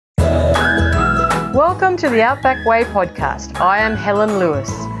Welcome to the Outback Way podcast. I am Helen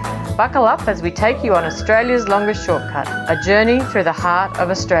Lewis. Buckle up as we take you on Australia's longest shortcut, a journey through the heart of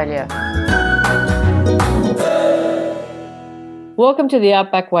Australia. Welcome to the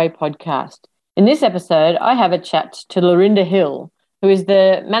Outback Way podcast. In this episode, I have a chat to Lorinda Hill, who is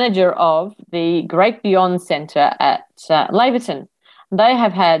the manager of the Great Beyond Centre at Laverton. They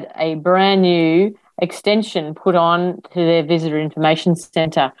have had a brand new extension put on to their visitor information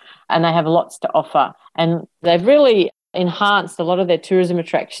centre, and they have lots to offer. And they've really enhanced a lot of their tourism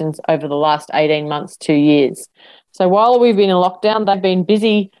attractions over the last 18 months, 2 years. So while we've been in lockdown, they've been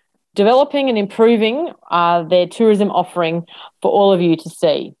busy developing and improving their tourism offering for all of you to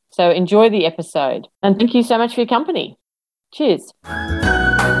see. So enjoy the episode. And thank you so much for your company. Cheers.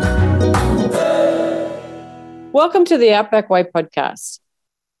 Welcome to the Outback Way podcast.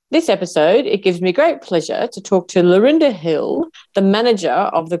 This episode, it gives me great pleasure to talk to Lorinda Hill, the manager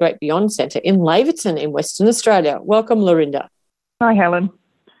of the Great Beyond Centre in Laverton in Western Australia. Welcome, Lorinda. Hi, Helen.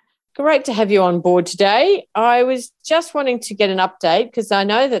 Great to have you on board today. I was just wanting to get an update because I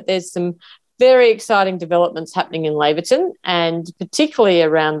know that there's some very exciting developments happening in Laverton and particularly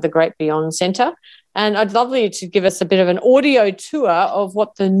around the Great Beyond Centre. And I'd love you to give us a bit of an audio tour of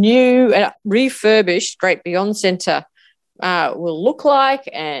what the new refurbished Great Beyond Centre will look like,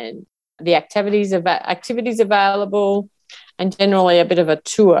 and the activities available, and generally a bit of a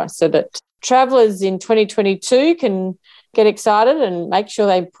tour so that travellers in 2022 can get excited and make sure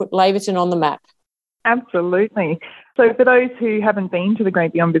they put Laverton on the map. Absolutely. So for those who haven't been to the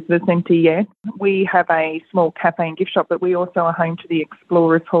Great Beyond Visitor Centre yet, we have a small cafe and gift shop, but we also are home to the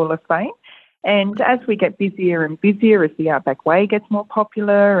Explorers Hall of Fame. And as we get busier and busier, as the Outback Way gets more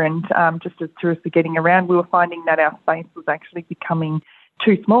popular and just as tourists are getting around, we were finding that our space was actually becoming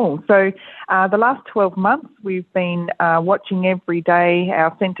too small. So the last 12 months, we've been watching every day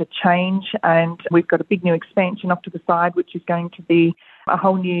our centre change, and we've got a big new expansion off to the side, which is going to be a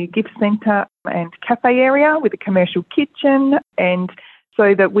whole new gift centre and cafe area with a commercial kitchen, and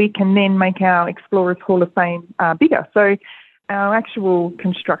so that we can then make our Explorers Hall of Fame bigger. So our actual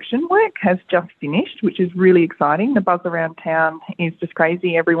construction work has just finished, which is really exciting. The buzz around town is just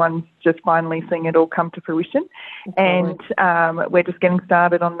crazy. Everyone's just finally seeing it all come to fruition. And we're just getting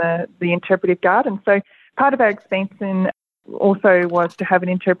started on the interpretive garden. So part of our expansion also was to have an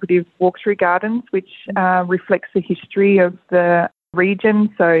interpretive walk-through gardens, which reflects the history of the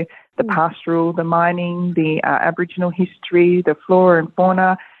region. So the pastoral, the mining, the Aboriginal history, the flora and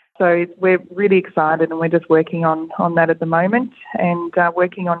fauna. So we're really excited, and we're just working on that at the moment, and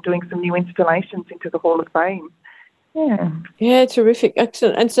working on doing some new installations into the Hall of Fame. Yeah, terrific.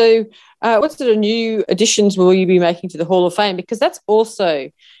 Excellent. And so what sort of new additions will you be making to the Hall of Fame? Because that's also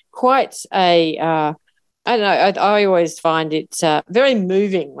quite I don't know, I always find it very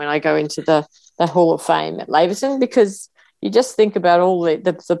moving when I go into the Hall of Fame at Laverton, because you just think about all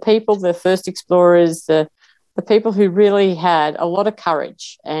the people, the first explorers, the people who really had a lot of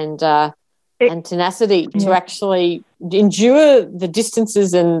courage and tenacity to actually endure the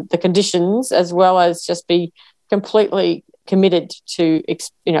distances and the conditions, as well as just be completely committed to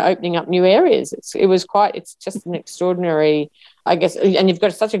opening up new areas. It's just an extraordinary, I guess, and you've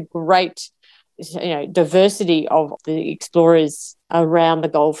got such a great diversity of the explorers around the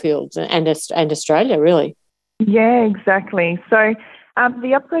goldfields and Australia, really. Yeah, exactly. So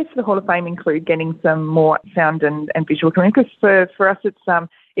the upgrades to the Hall of Fame include getting some more sound and visual equipment, because for us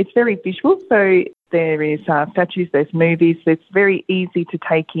it's very visual. So there is statues, there's movies. It's very easy to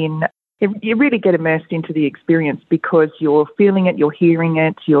take in. You really get immersed into the experience because you're feeling it, you're hearing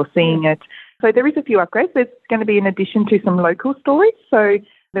it, you're seeing it. So there is a few upgrades. There's going to be an addition to some local stories. So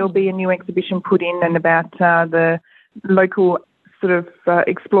there will be a new exhibition put in and about the local sort of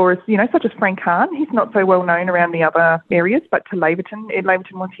explorers, such as Frank Hahn. He's not so well known around the other areas, but to Laverton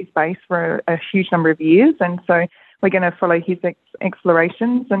was his base for a huge number of years, and so we're going to follow his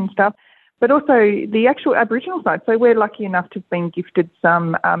explorations and stuff. But also the actual Aboriginal side. So we're lucky enough to have been gifted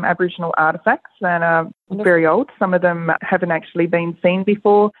some Aboriginal artefacts that are very old. Some of them haven't actually been seen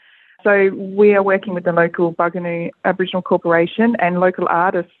before. So we are working with the local Buganoo Aboriginal Corporation and local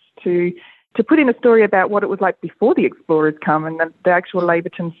artists to put in a story about what it was like before the explorers come, and the actual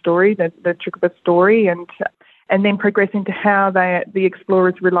Laverton story, the Trikaba story, and then progress into how the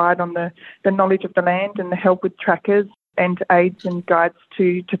explorers relied on the knowledge of the land and the help with trackers and aids and guides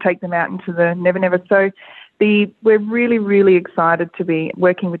to take them out into the Never Never. So we're really, really excited to be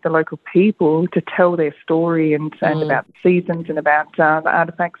working with the local people to tell their story and about the seasons and about the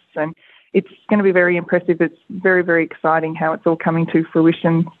artefacts, and it's going to be very impressive. It's very, very exciting how it's all coming to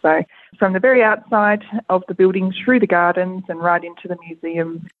fruition. So from the very outside of the building through the gardens and right into the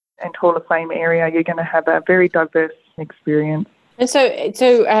museum, and Hall of Fame area, you're going to have a very diverse experience. And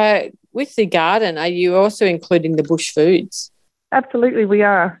so with the garden, are you also including the bush foods? Absolutely, we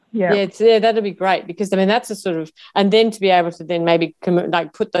are. Yeah, that'd be great, because I mean that's a sort of, and then to be able to then maybe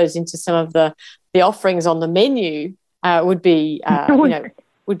like put those into some of the offerings on the menu would be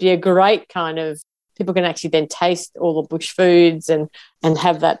would be a great kind of, people can actually then taste all the bush foods and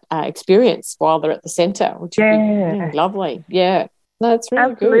have that experience while they're at the centre, which would be lovely. Yeah. No, that's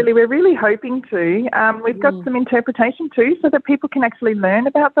really absolutely. good. We're really hoping to. We've got some interpretation too, so that people can actually learn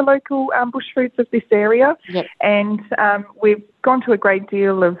about the local bush foods of this area. Yep. And we've gone to a great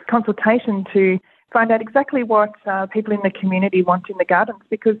deal of consultation to find out exactly what people in the community want in the gardens,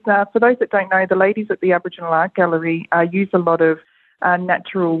 because for those that don't know, the ladies at the Aboriginal Art Gallery use a lot of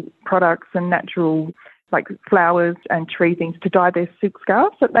natural products and natural, like, flowers and tree things to dye their silk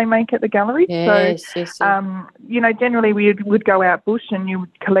scarves that they make at the gallery. Yes. Generally we would go out bush and you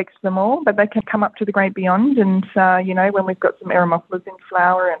would collect them all, but they can come up to the Great Beyond and, when we've got some eremophilus in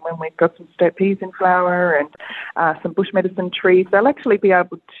flower and when we've got some sturt peas in flower and some bush medicine trees, they'll actually be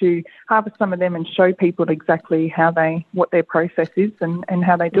able to harvest some of them and show people exactly what their process is and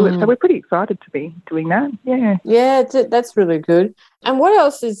how they do it. So we're pretty excited to be doing that. Yeah. Yeah, that's really good. And what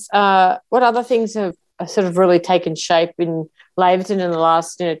else is, what other things have sort of really taken shape in Laverton in the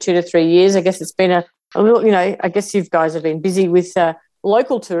last 2 to 3 years? I guess it's been a little, I guess you guys have been busy with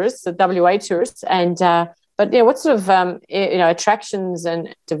local tourists, the WA tourists, and but what sort of attractions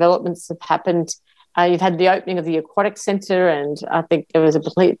and developments have happened? You've had the opening of the aquatic centre, and I think there was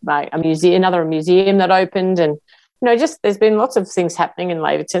another museum that opened, and just there's been lots of things happening in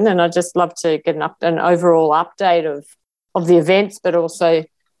Laverton, and I'd just love to get an overall update of the events, but also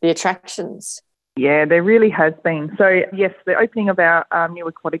the attractions. Yeah, there really has been. So, yes, the opening of our new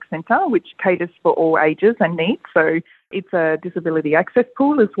aquatic centre, which caters for all ages and needs. So it's a disability access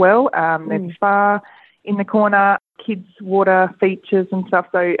pool as well. There's spa in the corner, kids' water features and stuff.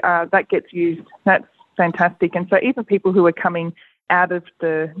 So that gets used. That's fantastic. And so even people who are coming out of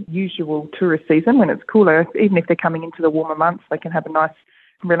the usual tourist season when it's cooler, even if they're coming into the warmer months, they can have a nice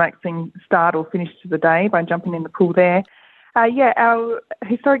relaxing start or finish to the day by jumping in the pool there. Our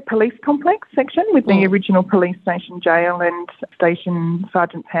historic police complex section with the original police station jail and station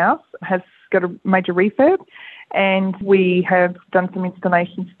sergeant's house has got a major refurb, and we have done some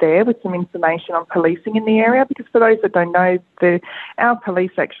installations there with some information on policing in the area, because for those that don't know, our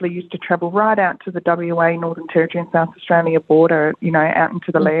police actually used to travel right out to the WA, Northern Territory and South Australia border, out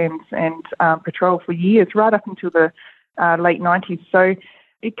into the lands and patrol for years, right up until the late 90s. So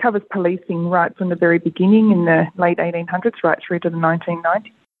it covers policing right from the very beginning in the late 1800s right through to the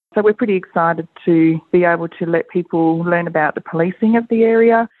 1990s. So we're pretty excited to be able to let people learn about the policing of the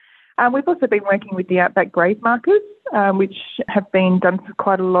area. We've also been working with the outback grave markers, which have been done for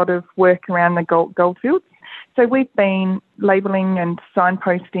quite a lot of work around the goldfields. So we've been labelling and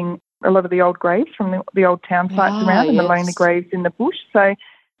signposting a lot of the old graves from the old town sites around and the lonely graves in the bush. So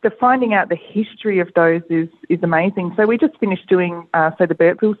the finding out the history of those is amazing. So we just finished doing, the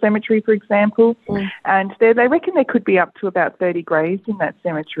Burtville Cemetery, for example, and they reckon there could be up to about 30 graves in that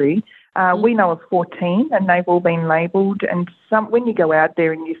cemetery. We know of 14, and they've all been labelled. And when you go out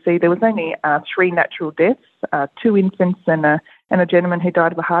there and you see, there was only 3 natural deaths, 2 infants and a gentleman who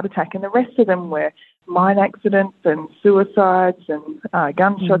died of a heart attack, and the rest of them were mine accidents and suicides and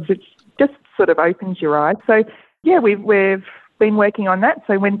gunshots. It just sort of opens your eyes. So, yeah, we've been working on that,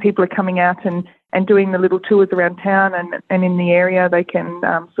 so when people are coming out and doing the little tours around town and in the area, they can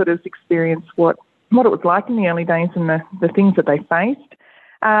sort of experience what it was like in the early days and the things that they faced.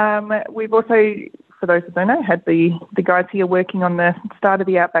 We've also, for those that don't know, had the guys here working on the start of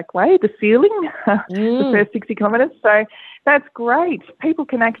the Outback Way, the sealing, the first 60 kilometres. So that's great. People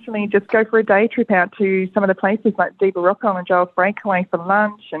can actually just go for a day trip out to some of the places like Deba Rocco and Giles Breakaway for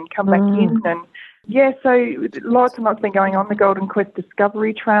lunch and come back in. And yeah, so lots and lots been going on. The Golden Quest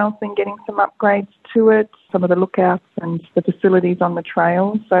Discovery Trail's been getting some upgrades to it, some of the lookouts and the facilities on the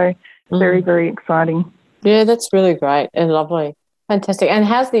trail. So very, very exciting. Yeah, that's really great and lovely. Fantastic. And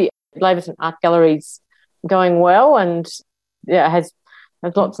how's the Laverton Art Galleries going? Well, and has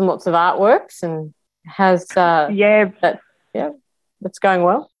lots and lots of artworks, and has that's going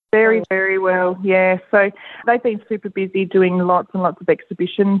well. Very, very well, yeah. So they've been super busy doing lots and lots of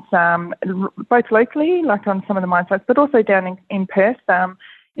exhibitions, both locally, like on some of the mine sites, but also down in Perth.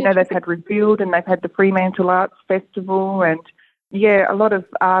 They've had Revealed and they've had the Fremantle Arts Festival, and a lot of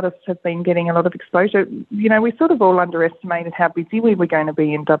artists have been getting a lot of exposure. We sort of all underestimated how busy we were going to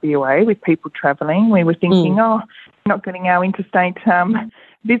be in WA with people travelling. We were thinking, not getting our interstate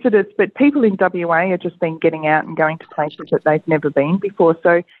visitors, but people in WA have just been getting out and going to places that they've never been before.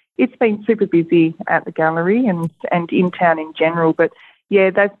 So it's been super busy at the gallery and in town in general. But yeah,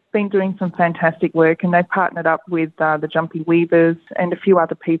 they've been doing some fantastic work, and they've partnered up with the Jumpy Weavers and a few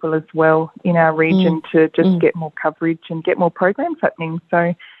other people as well in our region to just get more coverage and get more programs happening.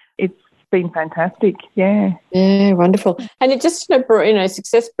 So it's been fantastic. Yeah. Yeah, wonderful. And it just,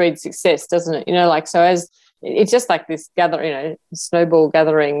 success breeds success, doesn't it? So as it's just like this snowball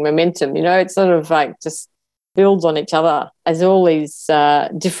gathering momentum, it's sort of like just builds on each other as all these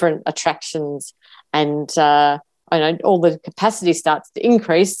different attractions and all the capacity starts to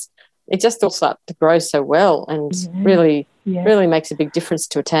increase. It just all starts to grow so well and really makes a big difference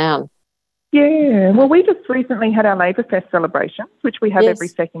to a town. Yeah, well, we just recently had our Labour Fest celebrations, which we have every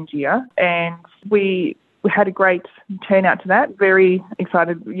second year, and we had a great turnout to that. Very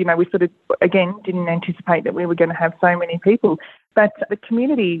excited. We sort of, again, didn't anticipate that we were going to have so many people. But the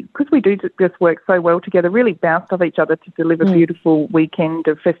community, because we do just work so well together, really bounced off each other to deliver a beautiful weekend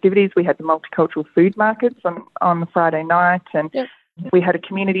of festivities. We had the multicultural food markets on the Friday night, and we had a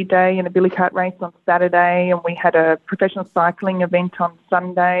community day and a billy cart race on Saturday, and we had a professional cycling event on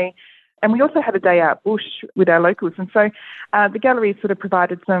Sunday. And we also had a day out bush with our locals. And so the gallery sort of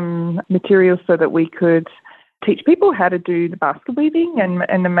provided some materials so that we could teach people how to do the basket weaving and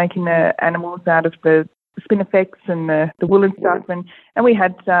then making the animals out of the spinifex and the wool and stuff. And we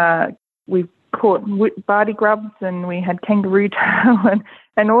had, we caught barty grubs and we had kangaroo tail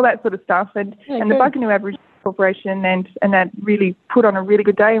and all that sort of stuff. And the Buckanoo Aboriginal Corporation and that really put on a really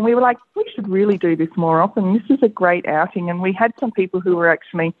good day. And we were like, we should really do this more often. This is a great outing. And we had some people who were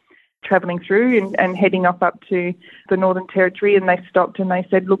actually travelling through and heading up to the Northern Territory, and they stopped and they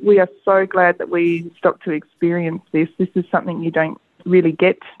said, look, we are so glad that we stopped to experience this. This is something you don't really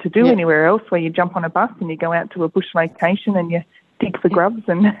get to do anywhere else, where you jump on a bus and you go out to a bush location and you dig for grubs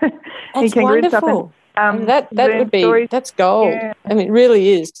and that's wonderful. And that would be, that's gold. Yeah. I mean, it really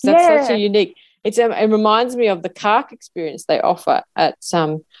is. That's such a unique, it reminds me of the Kark experience they offer at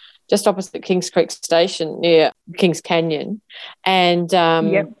just opposite Kings Creek Station near Kings Canyon. And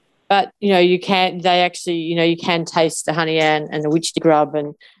but, you can taste the honey and the witch grub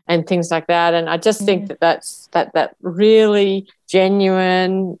and things like that. And I just think that really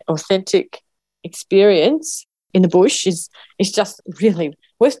genuine, authentic experience in the bush is just really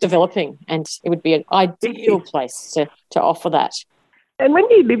worth developing, and it would be an ideal place to offer that. And when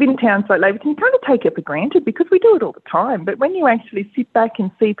you live in towns like Laverton, you kind of take it for granted because we do it all the time. But when you actually sit back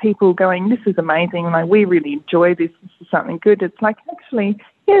and see people going, this is amazing, and we really enjoy this is something good, it's like, actually,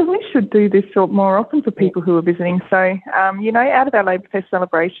 we should do this more often for people who are visiting. So, out of our Labour Fest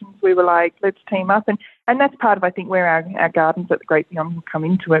celebrations, we were like, let's team up. And that's part of, I think, where our gardens at the Great Beyond will come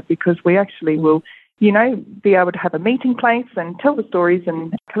into it, because we actually will, be able to have a meeting place and tell the stories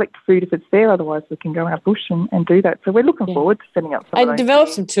and collect food if it's there. Otherwise, we can go out bush and do that. So we're looking forward to setting up some and develop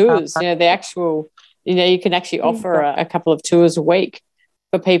some tours. The actual, you can actually offer a couple of tours a week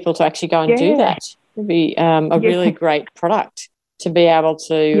for people to actually go and do that. It'd be a really great product to be able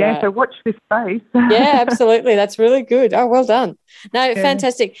to... so watch this space. Absolutely. That's really good. Oh, well done. No,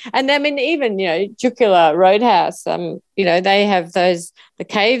 fantastic. And I mean, even, Jugular Roadhouse, they have the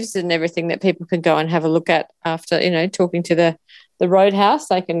caves and everything that people can go and have a look at after, talking to the Roadhouse.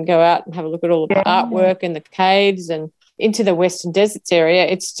 They can go out and have a look at all the artwork in the caves and into the Western Deserts area.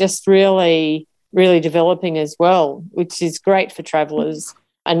 It's just really, really developing as well, which is great for travellers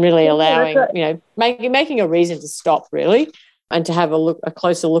and really allowing, making a reason to stop, really, and to have a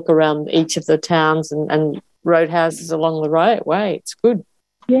closer look around each of the towns and roadhouses along the right way. It's good.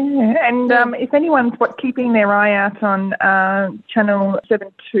 Yeah, and if anyone's keeping their eye out on Channel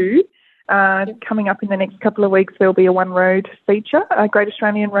 7.2, coming up in the next couple of weeks, there'll be a one-road feature, Great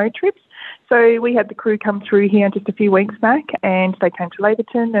Australian Road Trips. So we had the crew come through here just a few weeks back, and they came to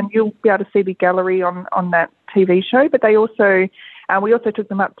Laverton, and you'll be able to see the gallery on that TV show. But they also, we also took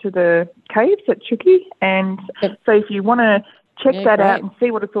them up to the caves at Chuki, and so if you want to check that out and see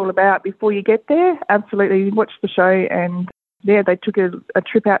what it's all about before you get there, absolutely watch the show. And they took a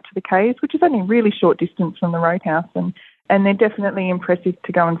trip out to the caves, which is only a really short distance from the Roadhouse, and they're definitely impressive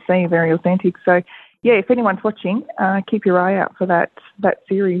to go and see, very authentic. So, if anyone's watching, keep your eye out for that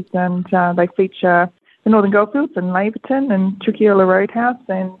series. And they feature the Northern Goldfields and Laverton and Chukiula Roadhouse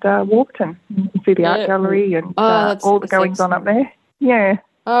and Warburton. You can see the art gallery and all the goings on up there. Yeah.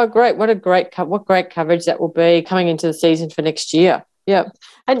 Oh, great. What great coverage that will be coming into the season for next year. Yeah.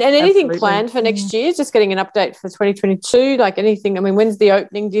 And anything planned for next year? Just getting an update for 2022, like anything. I mean, when's the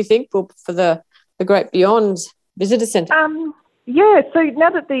opening, do you think, for the Great Beyond Visitor Centre? Yeah, so now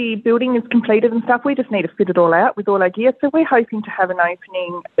that the building is completed and stuff, we just need to fit it all out with all our gear. So we're hoping to have an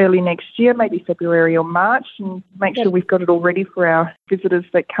opening early next year, maybe February or March, and make sure we've got it all ready for our visitors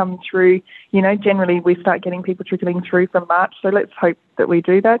that come through. You know, generally we start getting people trickling through from March, so let's hope that we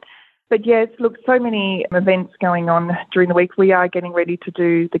do that. But yes, look, so many events going on during the week. We are getting ready to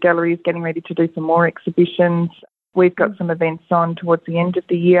do, the gallery is getting ready to do some more exhibitions. We've got some events on towards the end of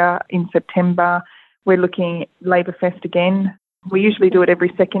the year in September. We're looking at Laverfest again. We usually do it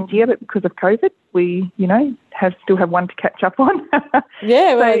every second year, but because of COVID, we, still have one to catch up on.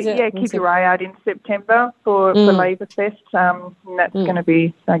 Keep your eye out in September for Laverfest. That's going to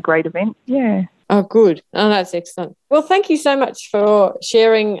be a great event. Yeah. Oh, good. Oh, that's excellent. Well, thank you so much for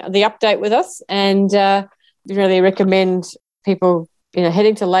sharing the update with us, and really recommend people,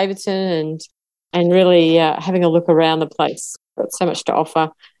 heading to Laverton and really having a look around the place. Got so much to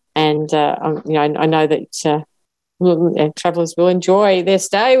offer, and I know that travellers will enjoy their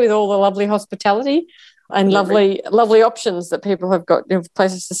stay with all the lovely hospitality and lovely options that people have got,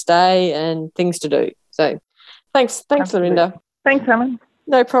 places to stay and things to do. So thanks, Lorinda. Thanks, Helen.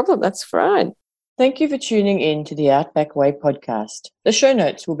 No problem. That's fine. Thank you for tuning in to the Outback Way podcast. The show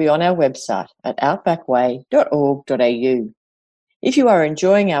notes will be on our website at outbackway.org.au. If you are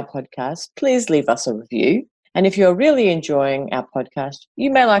enjoying our podcast, please leave us a review. And if you're really enjoying our podcast, you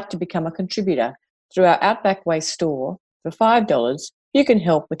may like to become a contributor through our Outback Way store. For $5, you can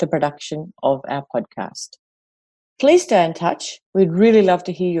help with the production of our podcast. Please stay in touch. We'd really love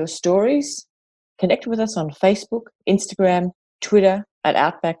to hear your stories. Connect with us on Facebook, Instagram, Twitter at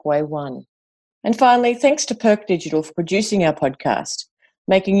Outback Way 1. And finally, thanks to Perk Digital for producing our podcast,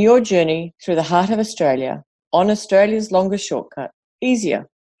 making your journey through the heart of Australia on Australia's longest shortcut easier.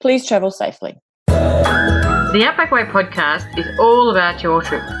 Please travel safely. The Outback Way podcast is all about your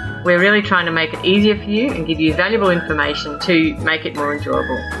trip. We're really trying to make it easier for you and give you valuable information to make it more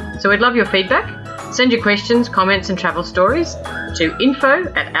enjoyable. So we'd love your feedback. Send your questions, comments and travel stories to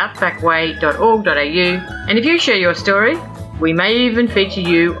info@outbackway.org.au. And if you share your story, we may even feature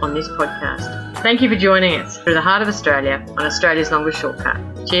you on this podcast. Thank you for joining us through the heart of Australia on Australia's longest shortcut.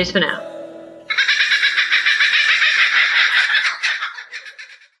 Cheers for now.